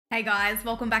Hey guys,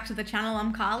 welcome back to the channel.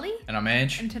 I'm Carly. And I'm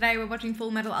Ange. And today we're watching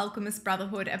Fullmetal Alchemist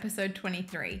Brotherhood episode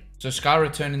 23. So Scar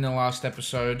returned in the last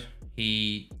episode.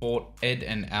 He fought Ed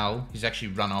and Al. He's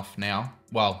actually run off now.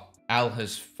 Well, Al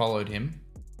has followed him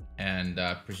and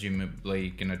presumably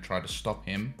gonna try to stop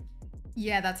him.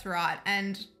 Yeah, that's right.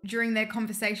 And during their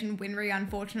conversation, Winry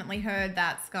unfortunately heard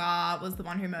that Scar was the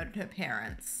one who murdered her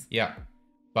parents. Yeah,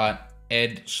 but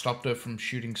Ed stopped her from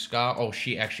shooting Scar. Oh,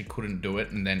 she actually couldn't do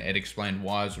it. And then Ed explained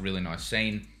why. It was a really nice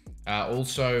scene.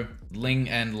 Also, Ling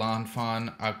and Lan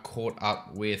Fan are caught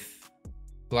up with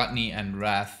Gluttony and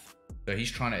Wrath. So he's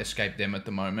trying to escape them at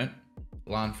the moment.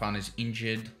 Lan Fan is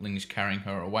injured. Ling is carrying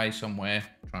her away somewhere,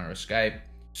 trying to escape.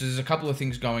 So there's a couple of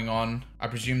things going on. I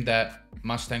presume that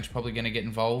Mustang's probably going to get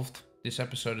involved this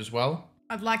episode as well.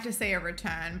 I'd like to see a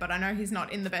return, but I know he's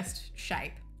not in the best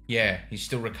shape. Yeah, he's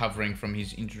still recovering from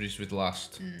his injuries with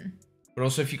Lust. But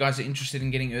also, if you guys are interested in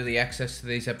getting early access to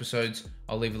these episodes,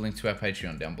 I'll leave a link to our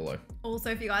Patreon down below.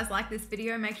 Also, if you guys like this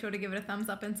video, make sure to give it a thumbs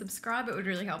up and subscribe. It would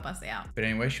really help us out. But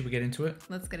anyway, should we get into it?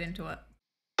 Let's get into it.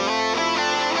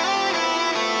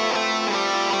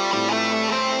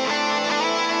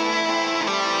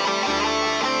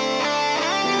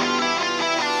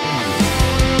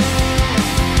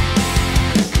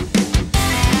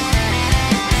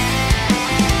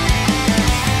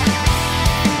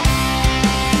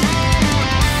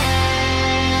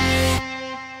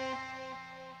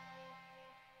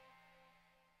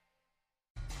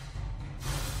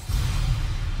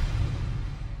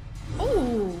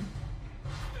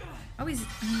 Oh, he's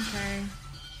okay.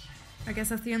 I guess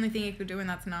that's the only thing he could do in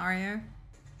that scenario. I'm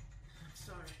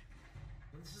sorry.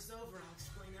 When this is over, I'll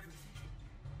explain everything.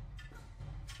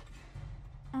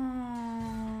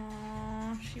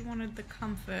 Oh, she wanted the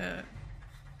comfort.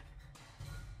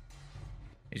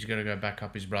 He's got to go back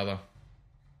up his brother.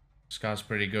 Scar's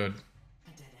pretty good.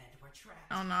 A dead end. We're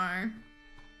trapped. Oh no.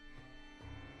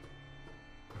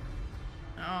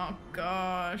 Oh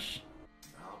gosh.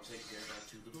 I'll take care of our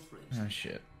two little friends. Oh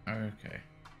shit. Okay.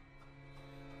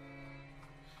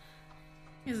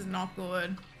 This is not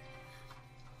good.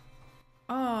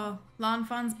 Oh, Lan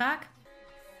Fan's back?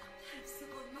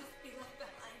 Someone must be left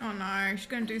behind. Oh no, she's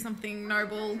gonna do something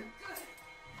noble.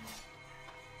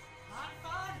 Are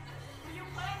you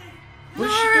planning?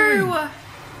 What's she doing?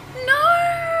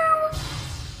 No!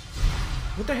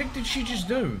 What the heck did she just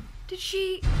do? Did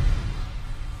she?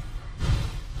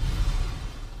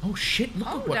 Oh shit, look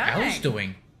Oh, at what dang. Al's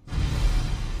doing.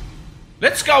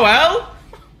 Let's go, Al!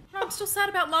 I'm still sad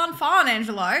about Lan Fan,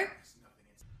 Angelo. There's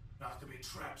nothing after we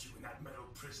trapped you in that metal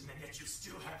prison, and yet you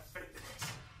still have faith in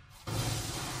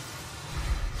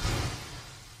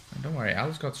it. Don't worry,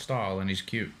 Al's got style and he's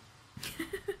cute.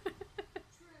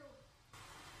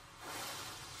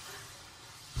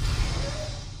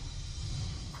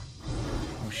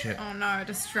 Oh shit. Oh no,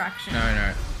 distraction.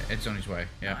 No, Ed's on his way.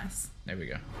 Yeah. Nice. There we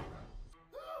go.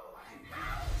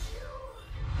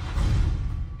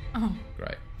 Oh,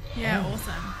 Great. yeah,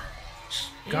 awesome.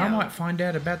 Scar Ew. might find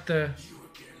out about the...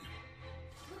 Look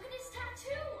at his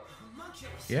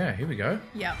tattoo. Yeah, here we go.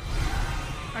 Yep.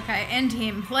 Okay, end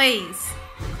him, please.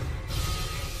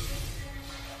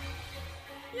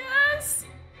 Yes!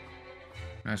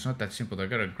 No, it's not that simple. They've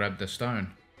got to grab the stone.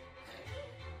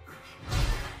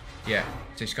 Yeah.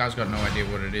 See, Scar's got no idea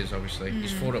what it is, obviously.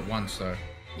 He's fought it once, though.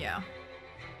 Yeah.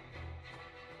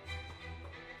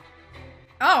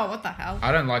 Oh, what the hell?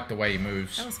 I don't like the way he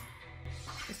moves. That was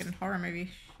freaking horror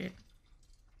movie shit.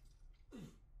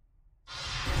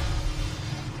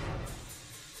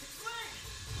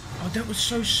 Oh, that was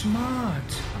so smart.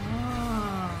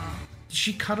 Oh.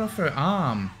 She cut off her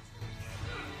arm.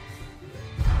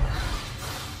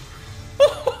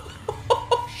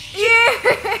 Ew!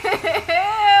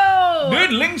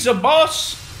 Dude, Ling's a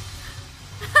boss.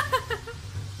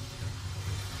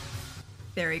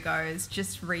 There he goes.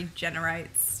 Just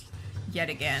regenerates yet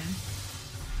again.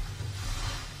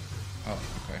 Oh,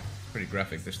 okay. Pretty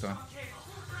graphic this time.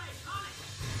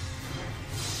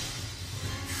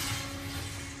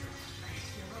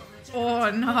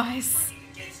 Oh, nice.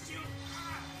 Against you. Your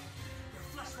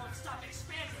flesh won't stop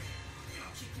expanding.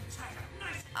 It'll keep you tighter.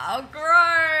 Nice. Oh,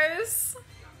 gross.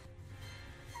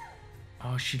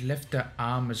 Oh, she left the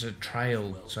arm as a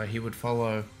trail, so he would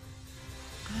follow.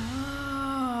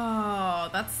 Oh,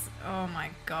 that's... Oh my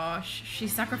gosh. She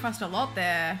sacrificed a lot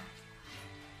there.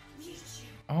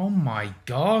 Oh my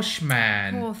gosh,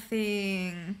 man. Poor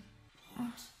thing.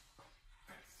 Oh,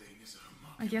 That thing is a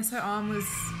monk. I guess her arm was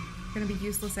going to be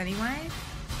useless anyway.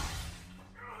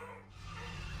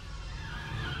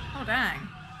 Oh, dang.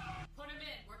 Put him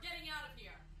in. We're getting out of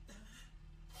here.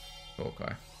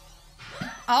 Hawkeye.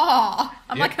 Oh,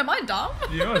 I'm Yeah. like, am I dumb?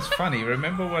 You know, it's funny.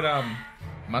 Remember what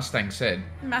Mustang said?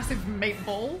 Massive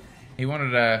meatball. He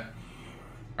wanted a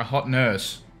hot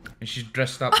nurse, and she's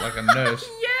dressed up like a nurse.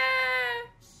 Yeah.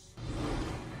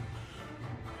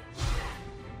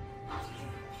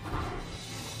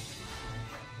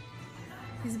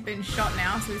 He's been shot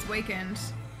now, so he's weakened.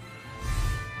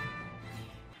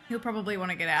 He'll probably want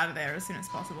to get out of there as soon as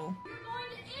possible. You're going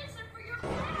to answer for your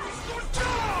past.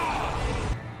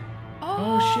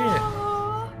 Oh shit!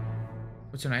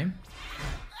 What's her name?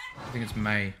 I think it's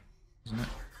May, isn't it?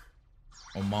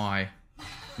 Or Mai?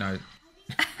 No.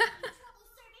 Cutie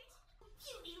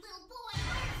little boy.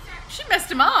 She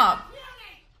messed him up.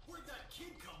 Where'd that kid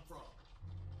come from?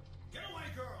 Get away,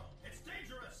 girl. It's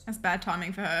dangerous. That's bad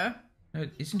timing for her. No,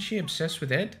 isn't she obsessed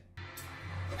with Ed?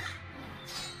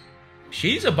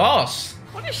 She's a boss.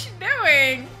 What is she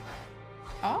doing?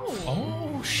 Oh.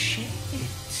 Oh shit!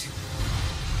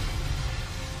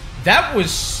 That was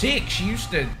sick. She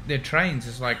used their trains.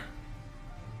 It's like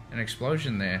an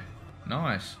explosion there.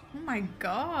 Nice. Oh my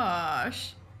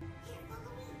gosh.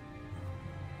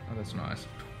 Oh, that's nice.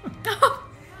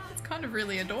 It's kind of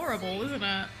really adorable, isn't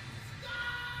it?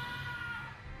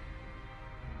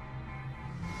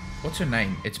 What's her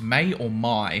name? It's May or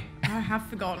Mai? I have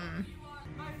forgotten.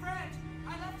 My friend,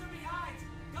 I left her behind.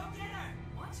 Go get her.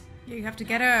 What? You have to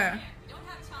get her. Don't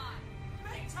have time.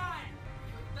 Make time.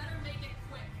 You better make it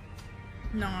quick.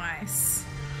 Nice.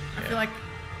 I Yeah. feel like,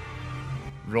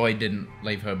 Roy didn't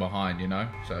leave her behind, you know?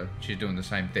 So she's doing the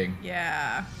same thing.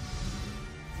 yeah.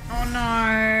 Oh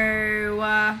no.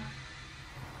 That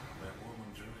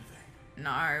woman's everything.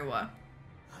 No. I'm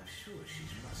sure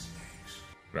she's Mustang's.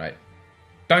 Great.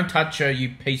 Don't touch her, you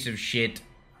piece of shit.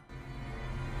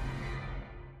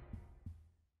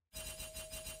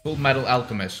 Fullmetal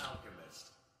Alchemist.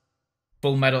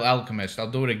 Fullmetal Alchemist. I'll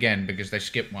do it again because they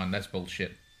skipped one. That's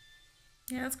bullshit.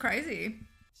 Yeah, that's crazy.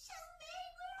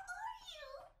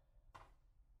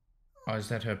 Oh, is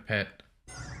that her pet?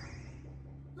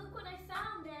 Look what I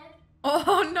found, Ed.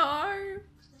 Oh no.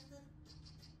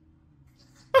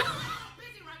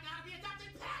 Busy right now to be adopted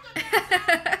panda.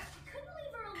 Couldn't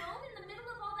leave her alone in the middle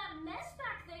of all that mess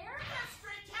back there.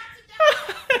 Stray cats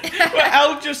and dogs. Well,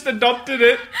 Al just adopted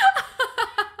it.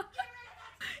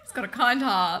 He's got a kind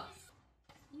heart.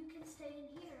 You can stay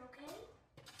in here, okay?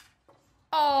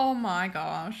 Oh my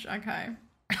gosh. Okay.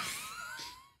 I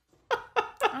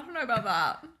don't know about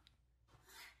that.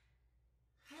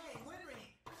 Hey,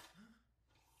 Winry.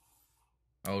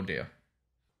 Oh dear.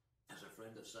 As a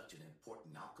friend of such an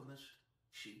important alchemist,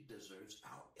 she deserves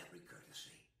our every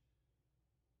courtesy.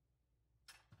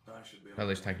 I should be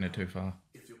Pelly's taking it too far.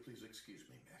 If you'll please excuse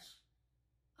me, miss.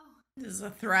 This is a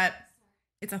threat.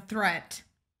 It's a threat.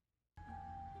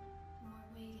 More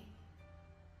waiting.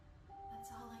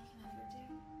 That's all I can ever do.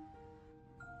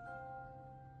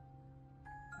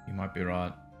 You might be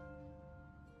right.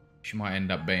 She might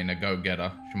end up being a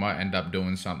go-getter. She might end up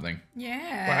doing something.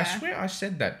 Yeah. But I swear I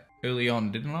said that early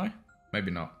on, didn't I? Maybe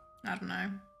not. I don't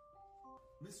know.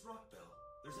 Miss Rockbell,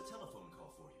 there's a telephone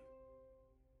call for you.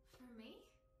 For me?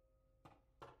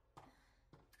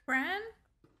 Bran?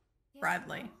 Yes,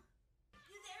 Bradley. Mom?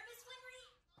 You there, Miss Winry?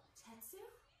 Tetsu?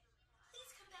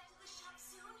 Please come back to the shop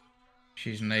soon.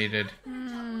 She's needed.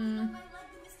 On my leg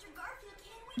to Mr. Garfield.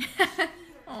 Can't wait to see you here.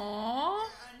 Aww.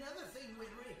 Another thing,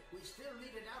 Winry, we still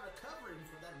need an outer covering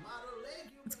for that model leg.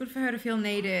 It's good for her to feel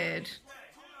needed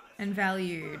and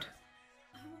valued.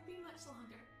 I won't be much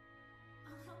longer.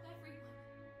 I'll help everyone.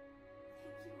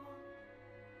 Thank you all.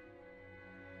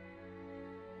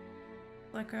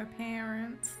 Like her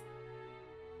parents.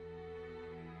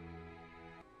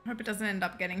 Hope it doesn't end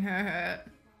up getting her hurt.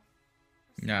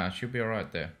 Nah, she'll be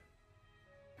alright there.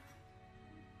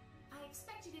 I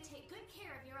expect you to take good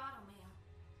care of your automail.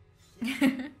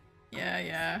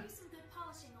 Yeah. Give you some good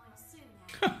polishing oil soon,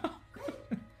 Ed.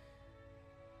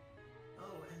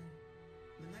 Oh, and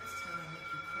the next time I make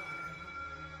you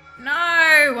cry,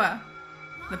 No!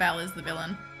 The bell is the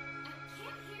villain. I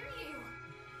can't hear you.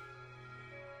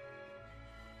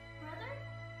 Brother?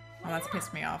 Oh, that's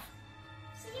pissed me off.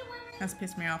 See you when... That's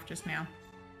pissed me off just now.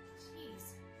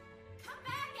 Jeez. Come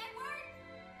back, Edward!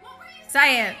 What were you Say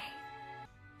saying? it.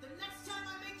 The next time I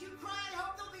make you cry, I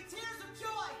hope there'll be tears of joy.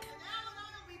 And Al and I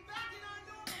will be back in our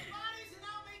normal bodies, and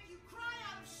I'll make you cry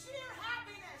out of sheer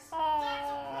happiness.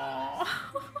 Aww.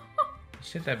 You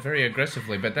said that very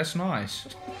aggressively, but that's nice.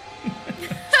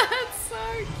 That's so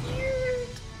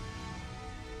cute.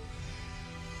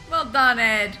 Well done,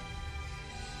 Ed.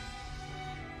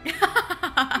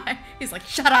 He's like,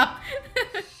 shut up.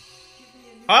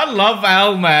 I love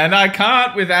Al, man. I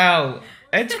can't with Al.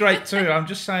 Ed's great too, I'm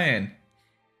just saying.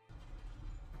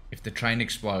 If the train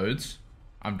explodes,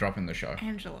 I'm dropping the show.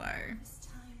 Angelo. This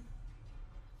time,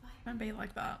 have I Don't be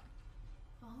like that.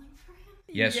 fallen for him?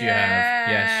 Yes, you have.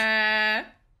 Yes. Yeah.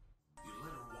 You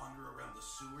let her wander around the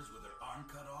sewers with her arm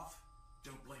cut off?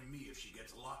 Don't blame me if she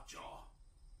gets lockjaw.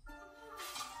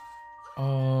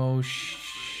 Oh,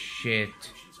 shit.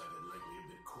 Patients I've had lately have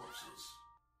been corpses.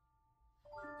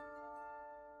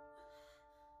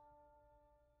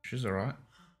 She's alright.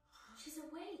 She's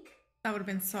awake. That would have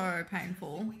been so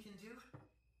painful. We can do.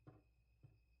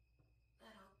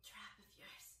 That old trap of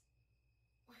yours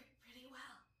worked pretty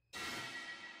well.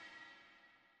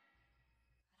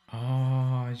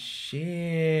 Oh,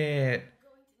 shit. I'm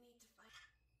going to need to find.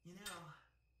 You know,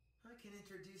 I can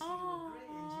introduce you to a great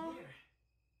engineer.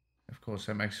 Of course,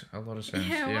 that makes a lot of sense.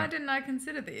 Yeah, Yeah. why didn't I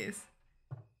consider this?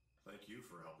 Thank you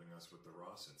for helping us with the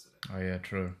Ross incident, Oh, yeah,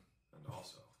 true. and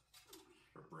also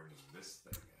for bringing this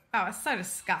thing in. Oh, it's so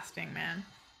disgusting, man.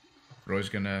 Roy's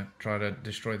gonna try to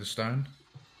destroy the stone.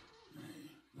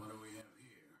 What do we have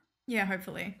here? Yeah,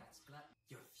 hopefully. That's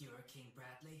Your Fuhrer King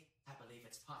Bradley? I believe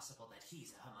it's possible that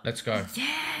he's a homunculus. Let's go.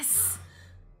 Yes!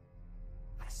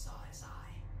 I saw his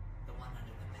eye. The one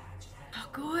under the badge. It had Oh,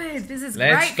 good. This is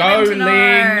Let's great go, for him to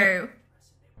know.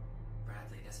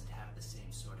 Bradley doesn't have the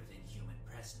same sort of inhuman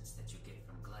presence that you get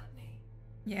from gluttony.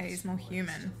 Yeah, he's more Still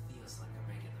human. feels like a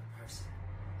regular person.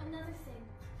 Another thing,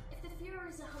 if the Fuhrer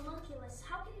is a homunculus,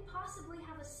 how can he possibly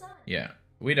have a son? Yeah.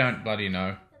 We don't bloody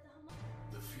know. That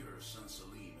The Fuhrer's son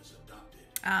Salim is adopted.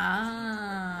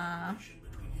 Ah. Relation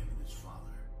between him and his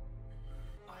father.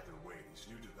 Either way, these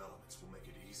new developments will make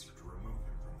it easier to remove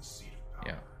him from the seat of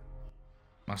power. Yeah.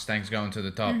 Mustang's going to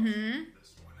the top.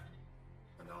 This one.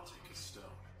 And I'll take his stone.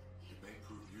 It may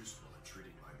prove useful in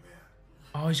treating my man.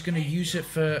 Oh, he's gonna use it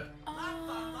for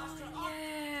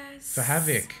Yes.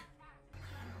 Havoc.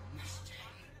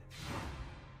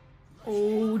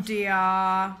 Oh, dear.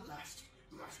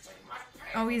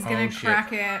 Oh, he's gonna Oh, shit.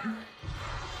 crack it.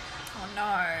 Oh,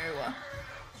 no.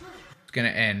 It's gonna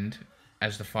end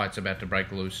as the fight's about to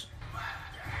break loose.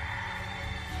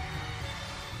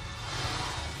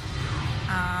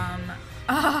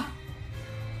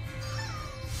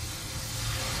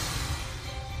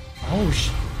 Oh,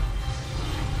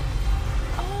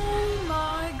 Oh,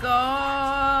 my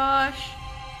gosh.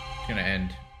 It's gonna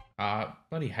end.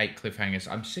 Bloody hate cliffhangers.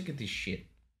 I'm sick of this shit.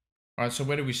 Alright, so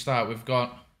where do we start? We've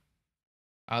got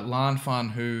Lan Fan,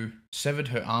 who severed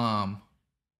her arm,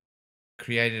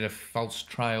 created a false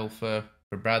trail for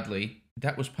Bradley.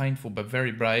 That was painful, but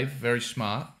very brave, very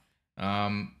smart.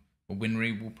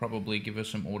 Winry will probably give her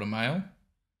some automail,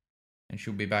 and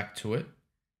she'll be back to it.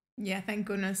 Yeah, thank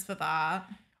goodness for that.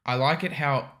 I like it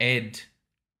how Ed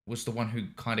was the one who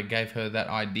kind of gave her that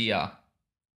idea.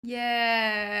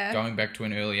 Yeah. Going back to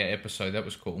an earlier episode, that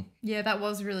was cool. Yeah, that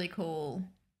was really cool.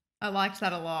 I liked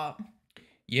that a lot.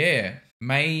 Yeah,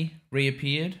 May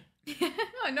reappeared.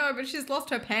 I know, but she's lost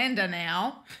her panda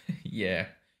now. Yeah.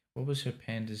 What was her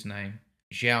panda's name?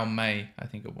 Xiao Mei, I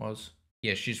think it was.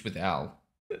 Yeah, she's with Al.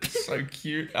 That's so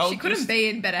cute. She couldn't be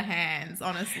in better hands,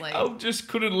 honestly. Al just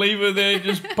couldn't leave her there,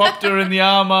 just popped her in the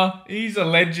armor. He's a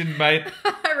legend, mate.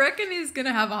 I reckon he's going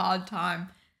to have a hard time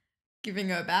giving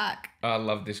her back. I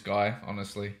love this guy,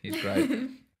 honestly. He's great.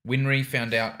 Winry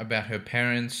found out about her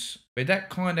parents, but that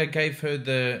kind of gave her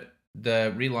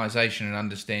the realization and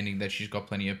understanding that she's got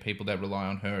plenty of people that rely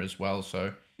on her as well.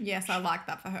 So Yes, I like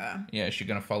that for her. yeah, she's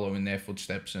gonna follow in their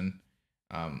footsteps and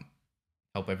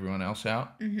help everyone else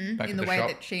out. Back In at the way shop.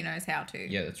 that she knows how to.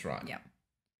 Yeah, that's right. Yeah.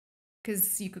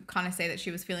 Because you could kind of say that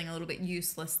she was feeling a little bit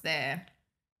useless there.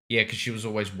 Yeah, because she was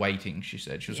always waiting. She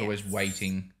said she was always Yes.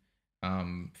 waiting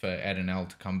for Ed and Elle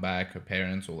to come back, her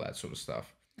parents, all that sort of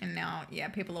stuff. And now, yeah,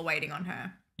 people are waiting on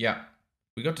her. Yeah,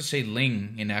 we got to see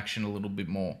Ling in action a little bit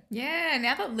more. Yeah,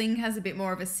 now that Ling has a bit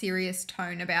more of a serious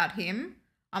tone about him,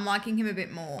 I'm liking him a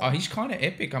bit more. Oh, he's kind of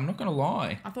epic. I'm not gonna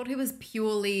lie. I thought he was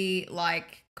purely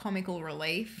like comical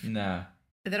relief. Nah.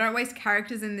 But they don't waste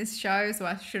characters in this show, so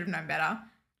I should have known better.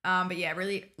 But yeah,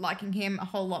 really liking him a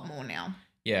whole lot more now.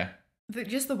 Yeah.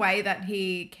 Just the way that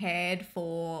he cared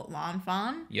for Lan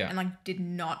Fan. Yeah. And like did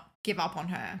not give up on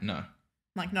her. No.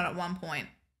 Like not at one point.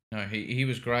 No, he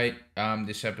was great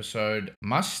this episode.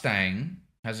 Mustang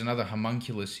has another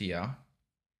homunculus here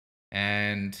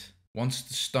and wants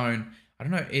the stone. I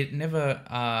don't know, it never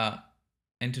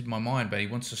entered my mind, but he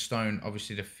wants the stone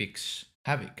obviously to fix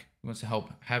Havoc. He wants to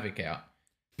help Havoc out.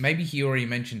 Maybe he already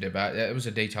mentioned it, but it was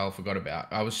a detail I forgot about.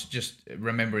 I was just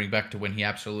remembering back to when he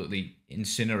absolutely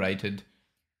incinerated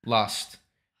Lust.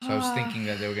 So I was thinking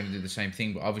that they were going to do the same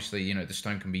thing, but obviously, you know, the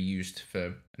stone can be used for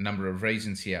a number of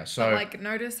reasons here. So, But like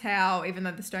notice how even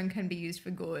though the stone can be used for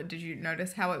good, did you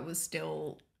notice how it was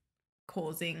still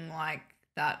causing like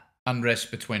that. Unrest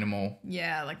between them all.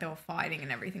 Yeah, like they were fighting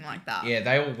and everything like that. Yeah,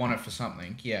 they all want it for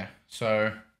something. Yeah.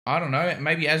 So, I don't know.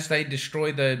 Maybe as they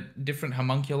destroy the different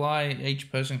homunculi,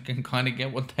 each person can kind of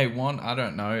get what they want. I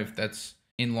don't know if that's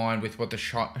in line with what the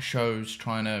show's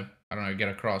trying to, I don't know, get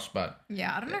across. But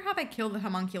yeah, I don't know how they kill the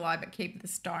homunculi but keep the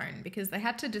stone, because they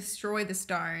had to destroy the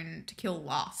stone to kill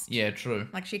Lust. yeah, true.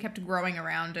 Like she kept growing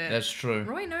around it. That's true.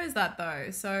 Roy knows that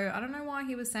though, so I don't know why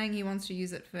he was saying he wants to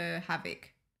use it for Havoc.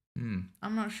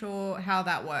 I'm not sure how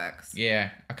that works. Yeah,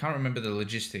 I can't remember the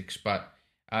logistics, but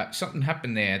something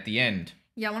happened there at the end.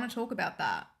 Yeah, I want to talk about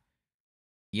that.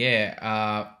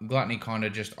 Yeah, Gluttony kind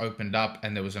of just opened up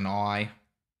and there was an eye.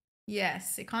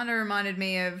 Yes, it kind of reminded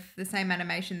me of the same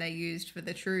animation they used for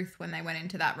the truth when they went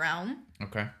into that realm.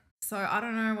 Okay. So I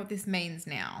don't know what this means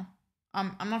now.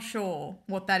 I'm not sure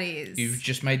what that is. You've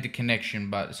just made the connection,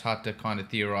 but it's hard to kind of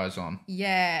theorize on.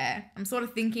 Yeah, I'm sort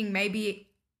of thinking maybe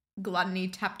Gluttony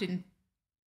tapped in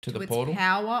To the its portal?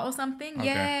 power or something. Okay.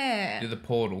 Yeah. To the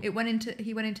portal. He went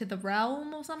into the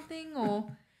realm or something,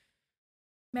 or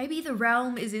maybe the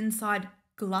realm is inside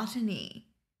Gluttony.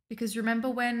 Because remember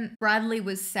when Bradley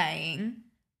was saying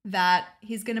that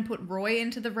he's going to put Roy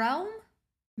into the realm?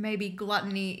 Maybe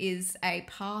Gluttony is a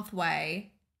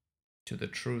pathway To the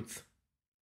truth.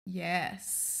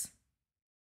 Yes.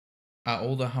 Are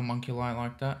all the homunculi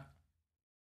like that?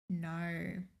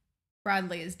 No.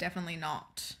 Bradley is definitely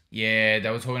not. Yeah,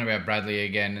 they were talking about Bradley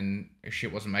again, and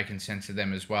shit wasn't making sense to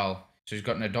them as well. So he's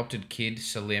got an adopted kid,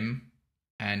 Salim,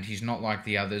 and he's not like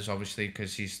the others, obviously,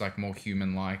 because he's like more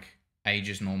human-like,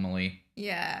 ages normally.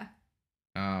 Yeah.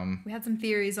 We had some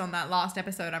theories on that last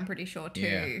episode, I'm pretty sure, too.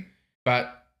 Yeah.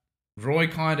 But Roy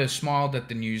kind of smiled at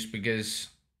the news because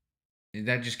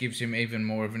that just gives him even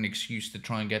more of an excuse to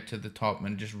try and get to the top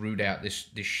and just root out this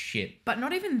shit. But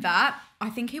not even that. I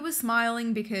think he was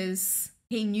smiling because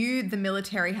he knew the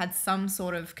military had some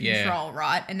sort of control,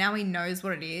 right? And now he knows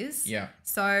what it is. Yeah.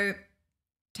 So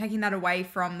taking that away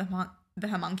from the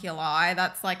homunculi,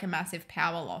 that's like a massive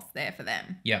power loss there for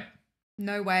them. Yep.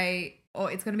 No way,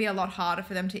 or it's going to be a lot harder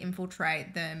for them to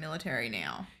infiltrate the military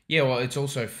now. Yeah, well, it's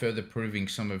also further proving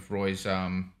some of Roy's,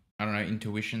 I don't know,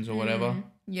 intuitions or whatever.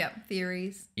 Yep,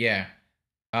 theories. Yeah.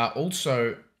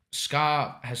 Also,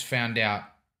 Scar has found out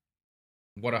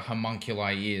what a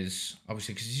homunculi is,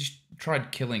 obviously, because he's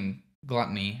tried killing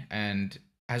Gluttony and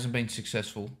hasn't been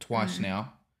successful twice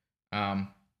now.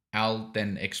 Al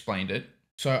then explained it.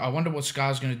 So I wonder what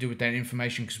Scar's going to do with that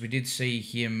information, because we did see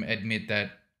him admit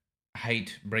that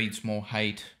hate breeds more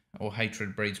hate, or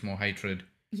hatred breeds more hatred.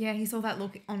 Yeah, he saw that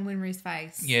look on Winry's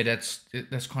face. Yeah, that's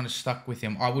kind of stuck with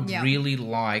him. I would Yeah. really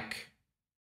like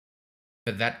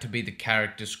for that to be the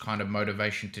character's kind of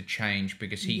motivation to change,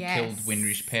 because he killed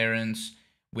Winry's parents.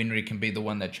 Winry can be the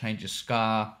one that changes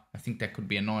Scar. I think that could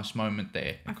be a nice moment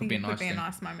there. I think it could be a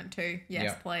nice moment too.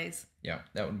 Yes, please. Yeah,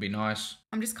 that would be nice.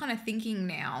 I'm just kind of thinking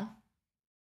now,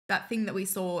 that thing that we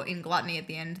saw in Gluttony at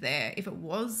the end there, if it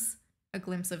was a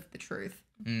glimpse of the truth,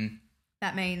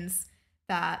 that means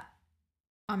that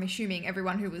I'm assuming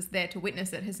everyone who was there to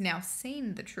witness it has now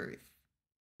seen the truth.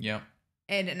 Yeah.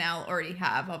 Ed and Al already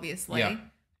have, obviously. Yeah.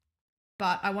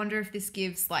 But I wonder if this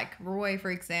gives, like, Roy, for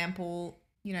example,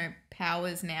 you know,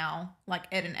 powers now, like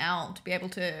Ed and Al, to be able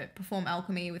to perform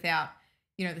alchemy without,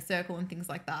 you know, the circle and things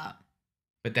like that.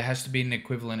 But there has to be an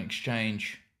equivalent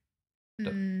exchange,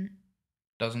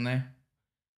 doesn't there?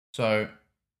 So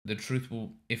the truth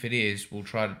will, if it is, will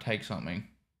try to take something.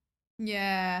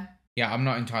 Yeah. Yeah, I'm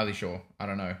not entirely sure. I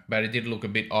don't know. But it did look a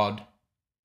bit odd.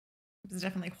 It was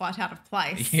definitely quite out of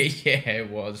place. Yeah,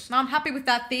 it was. No, I'm happy with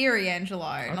that theory, Angelo.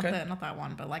 Okay. Not that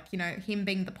one, but like, you know, him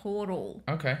being the portal.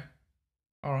 Okay.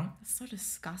 All right. That's so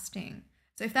disgusting.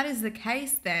 So if that is the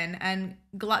case then, and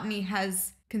Gluttony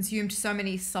has consumed so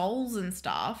many souls and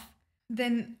stuff,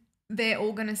 then they're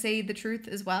all going to see the truth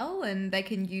as well, and they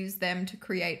can use them to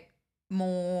create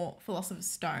more Philosopher's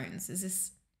Stones. Is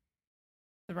this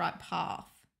the right path?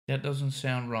 That doesn't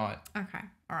sound right. Okay.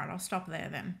 All right, I'll stop there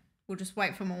then. We'll just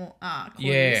wait for more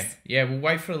clues. Yeah, we'll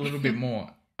wait for a little bit more.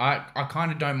 I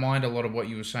kind of don't mind a lot of what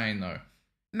you were saying, though.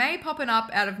 May popping up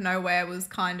out of nowhere was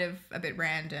kind of a bit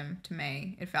random to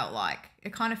me, it felt like.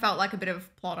 It kind of felt like a bit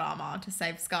of plot armor to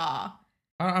save Scar.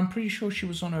 I'm pretty sure she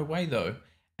was on her way, though.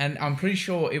 And I'm pretty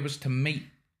sure it was to meet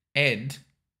Ed,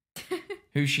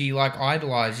 who she, like,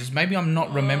 idolizes. Maybe I'm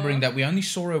not remembering that. We only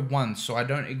saw her once, so I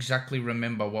don't exactly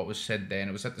remember what was said there. And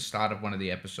it was at the start of one of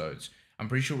the episodes. I'm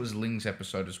pretty sure it was Ling's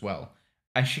episode as well.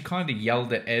 And she kind of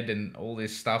yelled at Ed and all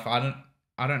this stuff. I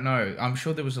don't know. I'm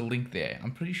sure there was a link there.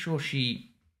 I'm pretty sure she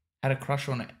had a crush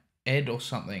on Ed or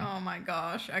something. Oh my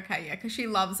gosh. Okay, yeah, because she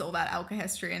loves all that alchemy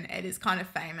and Ed is kind of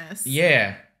famous.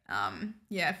 Yeah.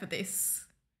 yeah, for this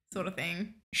sort of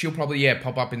thing. She'll probably,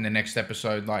 pop up in the next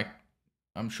episode. Like,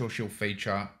 I'm sure she'll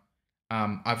feature.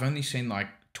 I've only seen like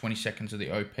 20 seconds of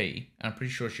the OP, and I'm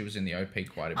pretty sure she was in the OP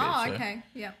quite a bit. Oh, okay.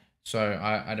 Yep. So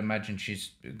I'd imagine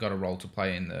she's got a role to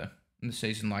play in the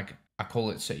season. Like, I call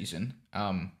it season.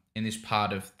 In this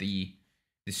part of the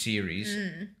series,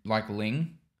 like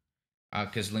Ling,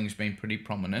 because Ling's been pretty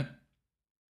prominent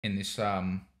in this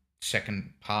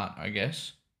second part, I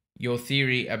guess. Your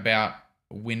theory about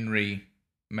Winry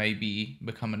maybe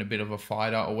becoming a bit of a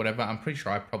fighter or whatever, I'm pretty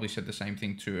sure I probably said the same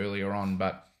thing too earlier on,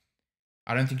 but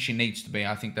I don't think she needs to be.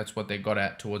 I think that's what they got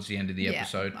at towards the end of the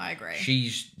episode. I agree.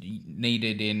 She's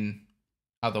needed in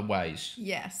other ways.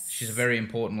 Yes. She's a very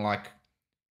important, like,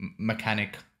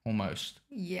 mechanic almost.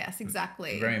 Yes,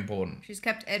 exactly. Very important. She's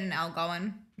kept Ed and Al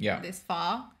going this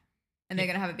far, and they're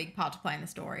going to have a big part to play in the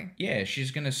story. Yeah,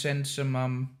 she's going to send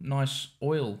some nice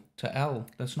oil to Al.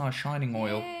 That's nice shining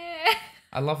oil. Yeah.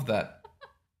 I love that.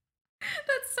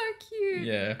 That's so cute.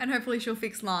 Yeah. And hopefully she'll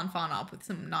fix Lan Fan up with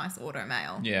some nice auto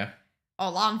mail. Yeah. Oh,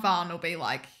 Lan Fan will be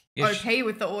like OP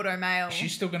with the auto mail.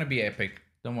 She's still going to be epic.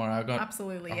 Don't worry, I got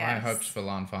absolutely high hopes for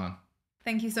Lan Fan.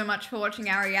 Thank you so much for watching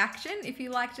our reaction. If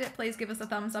you liked it, please give us a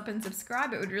thumbs up and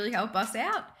subscribe. It would really help us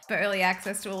out. For early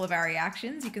access to all of our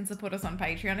reactions, you can support us on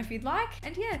Patreon if you'd like.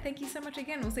 And yeah, thank you so much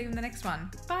again. We'll see you in the next one.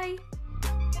 Bye.